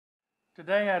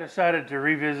Today I decided to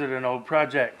revisit an old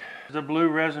project. The blue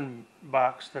resin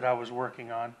box that I was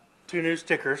working on. Two new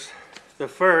stickers. The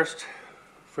first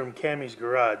from Cammie's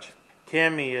Garage.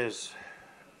 Cammie is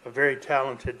a very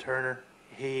talented turner.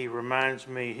 He reminds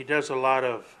me, he does a lot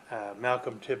of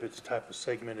Malcolm Tippett's type of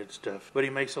segmented stuff, but he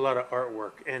makes a lot of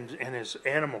artwork, and his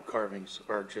animal carvings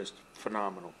are just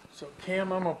phenomenal. So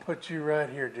Cam, I'm gonna put you right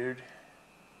here, dude.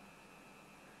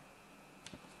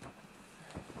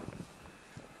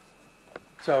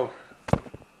 So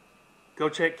go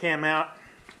check Cam out.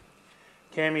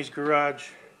 Cammie's Garage.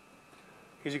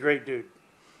 He's a great dude.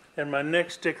 And my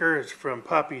next sticker is from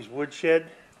Poppy's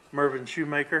Woodshed, Mervyn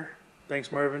Shoemaker.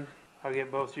 Thanks, Mervyn. I'll get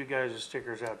both you guys'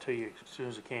 stickers out to you as soon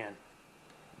as I can.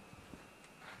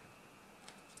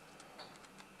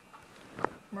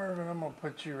 Mervyn, I'm going to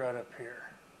put you right up here.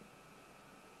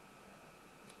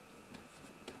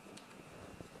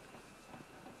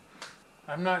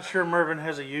 I'm not sure Mervyn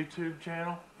has a YouTube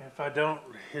channel. If I don't,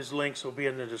 his links will be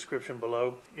in the description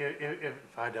below.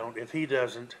 If he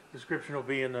doesn't, description will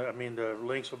be in the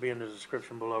links will be in the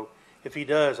description below. If he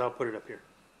does, I'll put it up here.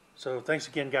 So thanks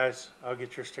again, guys. I'll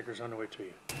get your stickers on the way to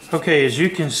you. Okay, as you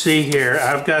can see here,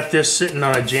 I've got this sitting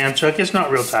on a jam chuck. It's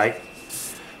not real tight,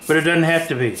 but it doesn't have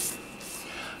to be.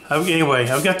 Anyway,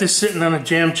 I've got this sitting on a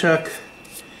jam chuck,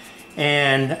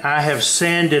 and I have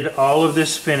sanded all of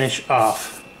this finish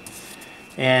off.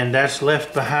 And that's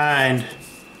left behind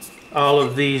all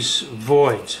of these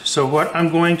voids. So what I'm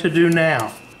going to do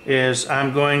now is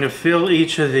I'm going to fill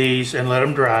each of these and let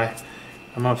them dry.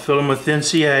 I'm going to fill them with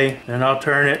NCA, then I'll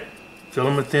turn it, fill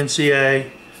them with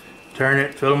NCA, turn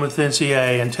it, fill them with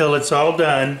NCA until it's all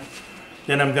done.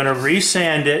 Then I'm going to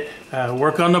resand it,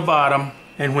 work on the bottom,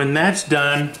 and when that's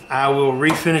done, I will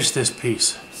refinish this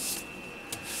piece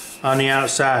on the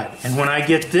outside. And when I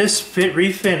get this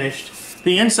refinished,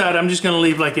 the inside I'm just going to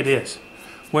leave like it is.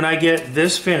 When I get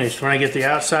this finished, when I get the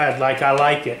outside like I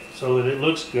like it, so that it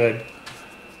looks good,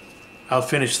 I'll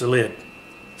finish the lid.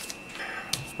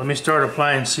 Let me start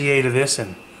applying CA to this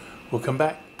and we'll come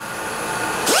back.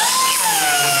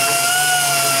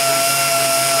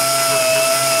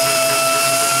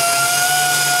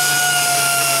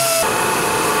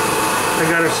 I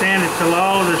gotta sand it till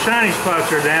all of the shiny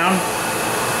spots are down.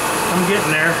 I'm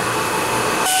getting there.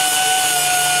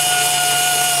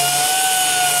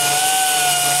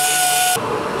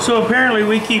 So apparently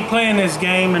we keep playing this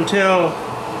game until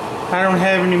I don't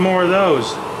have any more of those.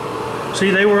 See,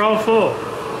 they were all full.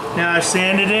 Now I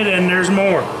sanded it and there's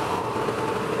more.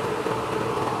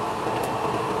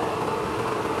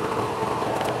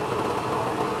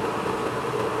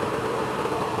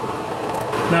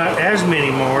 Not as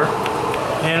many more,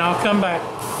 and I'll come back.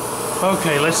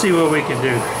 Okay, let's see what we can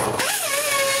do.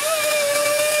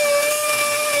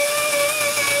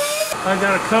 I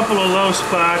got a couple of low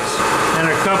spots and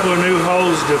a couple of new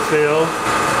holes to fill,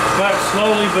 but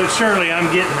slowly but surely I'm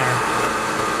getting there.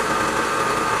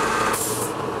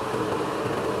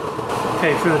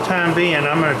 Okay, for the time being,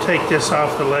 I'm going to take this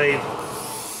off the lathe.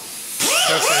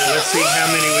 Okay, let's see how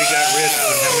many we got rid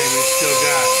of and how many we still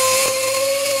got.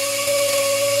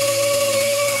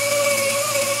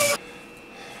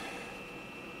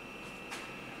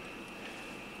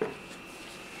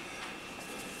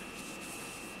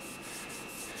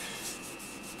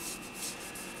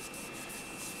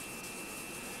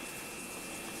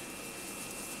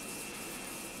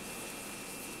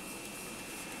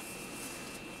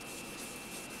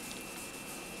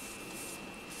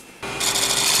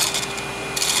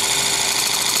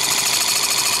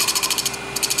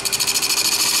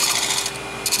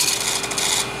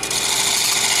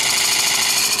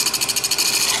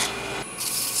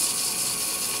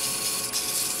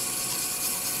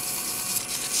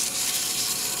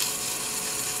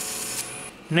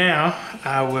 Now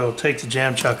I will take the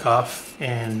jam chuck off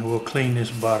and we'll clean this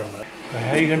bottom up.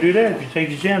 How are you going to do that if you take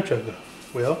the jam chuck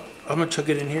off? Well, I'm going to chuck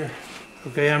it in here.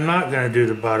 Okay, I'm not going to do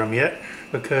the bottom yet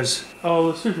because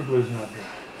the super glue's not there.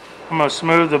 I'm going to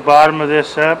smooth the bottom of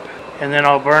this up and then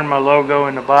I'll burn my logo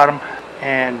in the bottom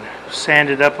and sand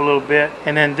it up a little bit.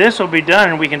 And then this will be done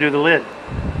and we can do the lid.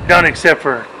 Done except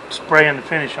for spraying the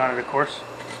finish on it, of course.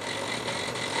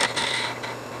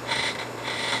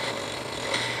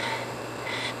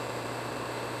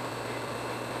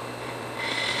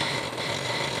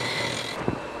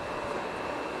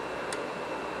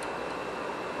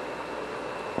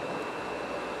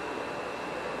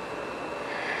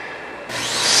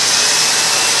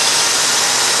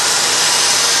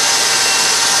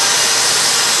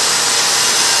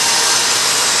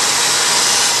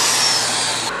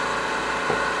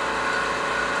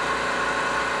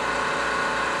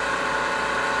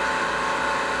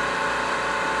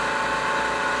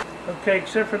 Okay,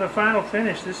 except for the final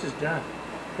finish, this is done.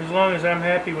 As long as I'm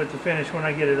happy with the finish when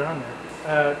I get it on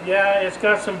there. Yeah, it's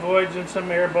got some voids and some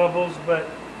air bubbles, but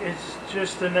it's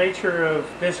just the nature of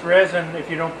this resin if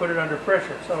you don't put it under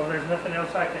pressure. So there's nothing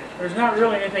else there's not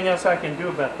really anything else I can do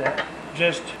about that.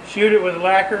 Just shoot it with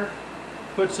lacquer,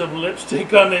 put some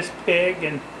lipstick on this pig,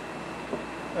 and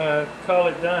call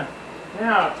it done.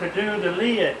 Now to do the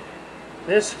lid.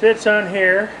 This fits on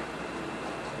here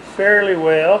fairly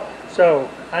well, so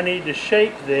I need to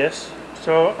shape this.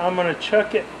 So I'm going to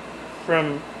chuck it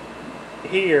from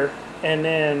here and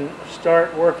then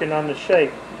start working on the shape.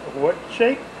 What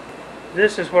shape?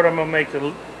 This is what I'm going to make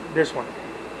this one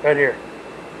right here,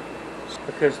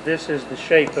 because this is the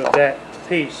shape of that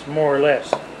piece more or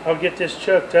less. I'll get this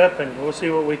chucked up and we'll see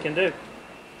what we can do.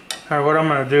 Alright, what I'm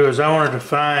going to do is I want to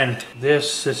define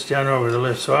this that's down over the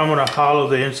lip. So I'm going to hollow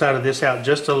the inside of this out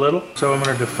just a little. So I'm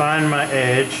going to define my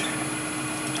edge.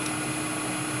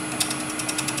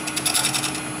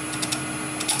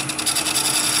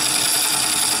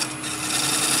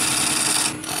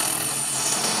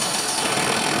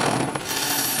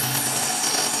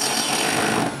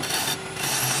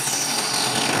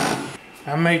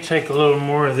 I may take a little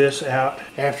more of this out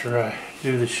after I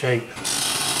do the shape.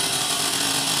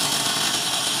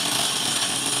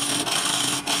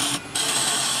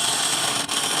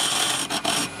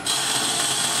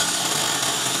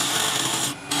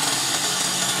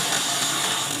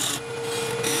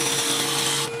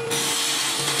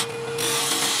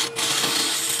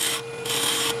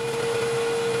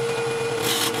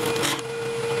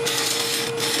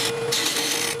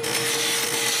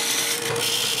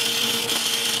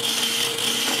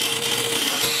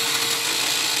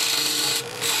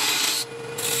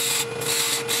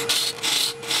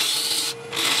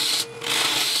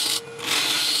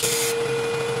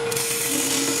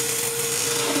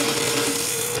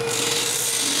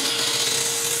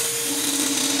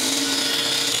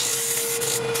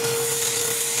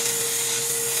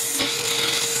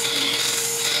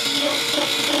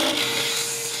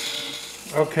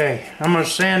 Okay, I'm going to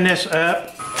sand this up.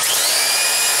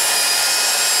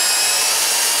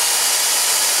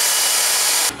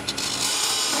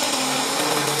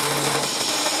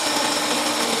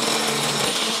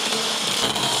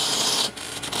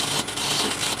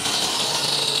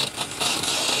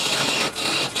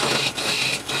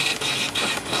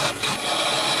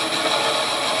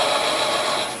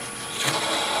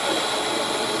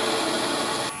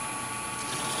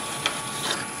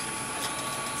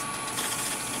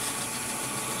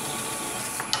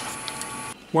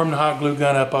 Warm the hot glue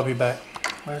gun up, I'll be back.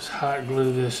 Let's hot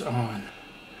glue this on.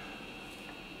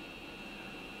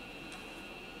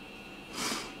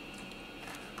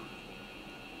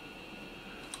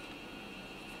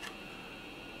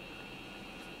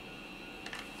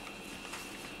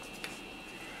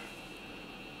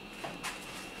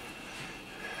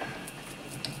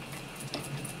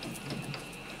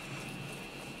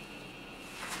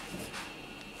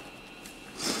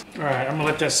 Alright, I'm going to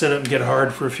let that sit up and get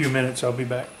hard for a few minutes. I'll be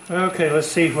back. Okay, let's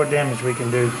see what damage we can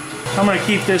do. I'm going to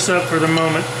keep this up for the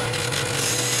moment.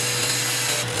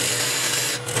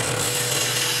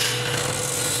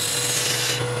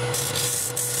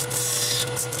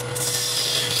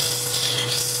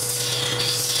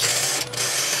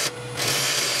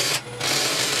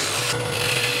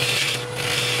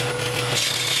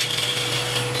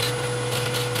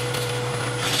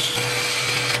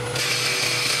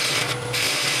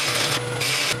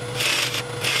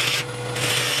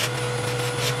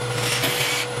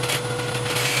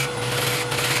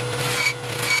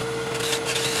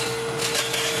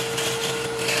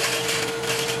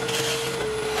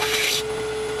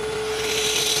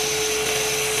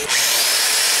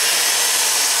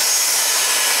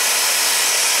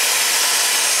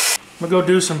 I'm gonna go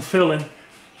do some filling.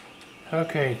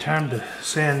 Okay, time to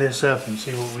sand this up and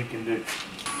see what we can do.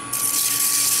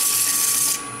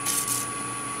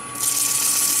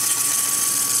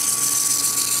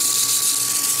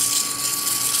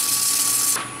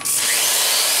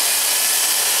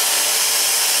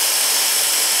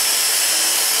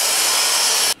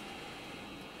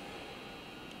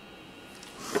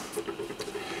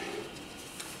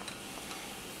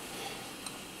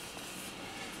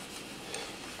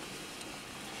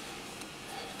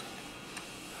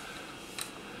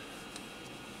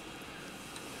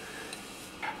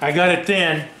 I got it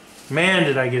thin. Man,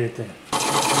 did I get it thin.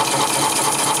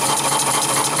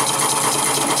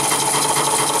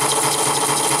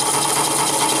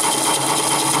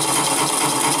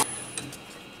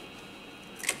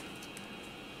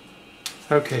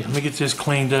 Okay, let me get this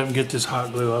cleaned up and get this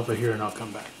hot glue up of here and I'll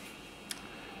come back.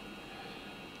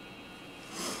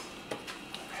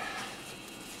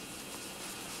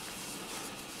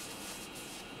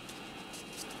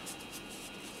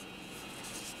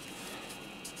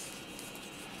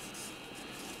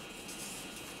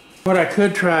 What I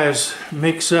could try is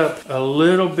mix up a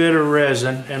little bit of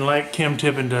resin and, like Kim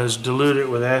Tippin does, dilute it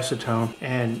with acetone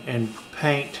and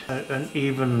paint an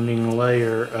evening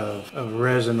layer of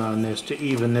resin on this to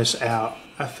even this out.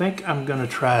 I think I'm gonna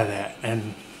try that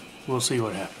and we'll see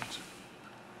what happens.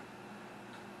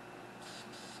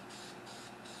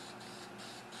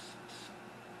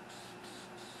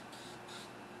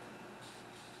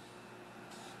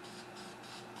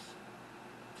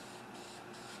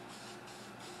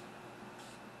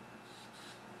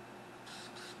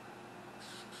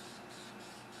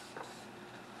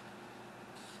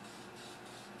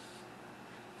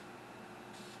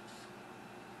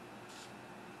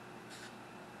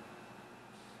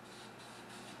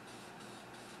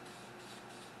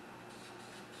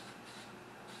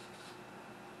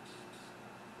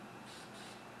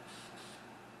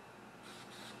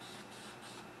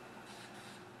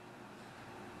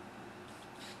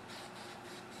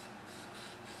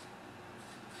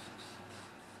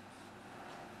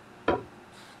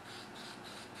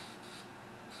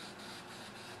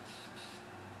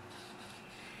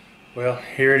 Well,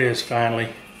 here it is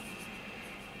finally.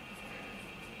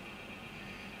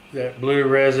 That blue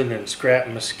resin and scrap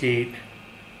mesquite.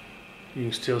 You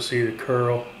can still see the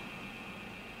curl.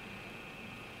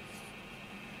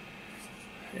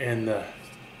 And the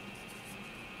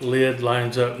lid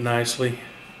lines up nicely.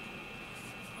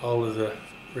 All of the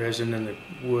resin and the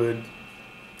wood.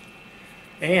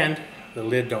 And the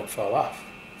lid don't fall off.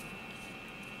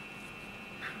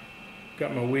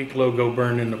 Got my weak logo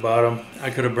burned in the bottom. I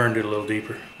could have burned it a little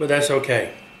deeper, but that's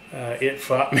okay. It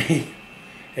fought me,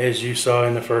 as you saw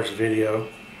in the first video.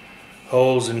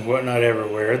 Holes and whatnot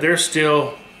everywhere. There's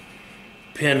still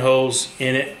pinholes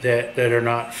in it that are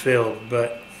not filled,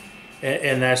 but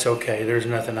and that's okay. There's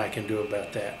nothing I can do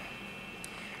about that.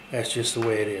 That's just the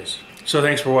way it is. So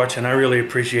thanks for watching. I really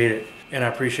appreciate it, and I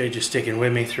appreciate you sticking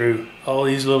with me through all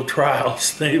these little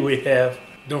trials that we have.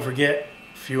 Don't forget,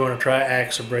 if you want to try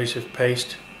Axe Abrasive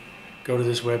Paste, go to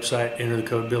this website, enter the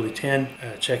code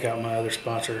Billy10. Check out my other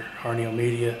sponsor, Harneo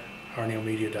Media,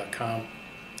 harneomedia.com,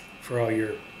 for all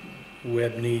your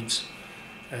web needs,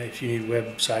 if you need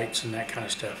websites and that kind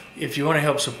of stuff. If you want to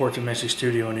help support the Mesquite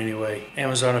Studio in any way,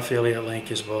 Amazon affiliate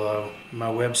link is below. My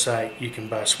website, you can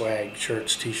buy swag,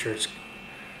 shirts, t-shirts,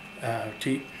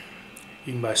 you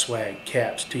can buy swag,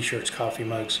 caps, t-shirts, coffee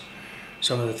mugs,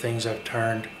 some of the things I've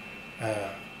turned,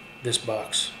 this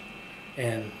box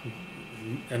and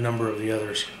a number of the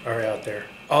others are out there.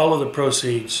 All of the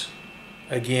proceeds,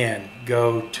 again,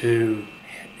 go to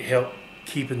help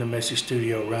keeping the Mesquite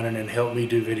Studio running and help me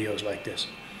do videos like this,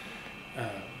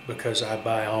 because I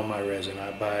buy all my resin,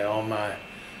 I buy all my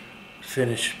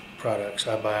finished products,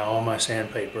 I buy all my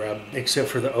sandpaper, except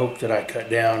for the oak that I cut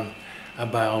down, I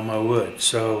buy all my wood.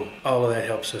 So all of that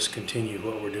helps us continue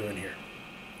what we're doing here,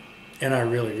 and I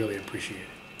really, really appreciate it.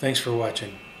 Thanks for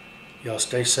watching. Y'all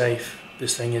stay safe.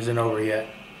 This thing isn't over yet.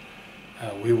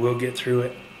 We will get through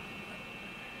it.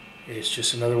 It's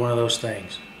just another one of those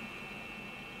things.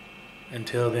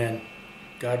 Until then,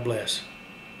 God bless.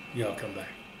 Y'all come back.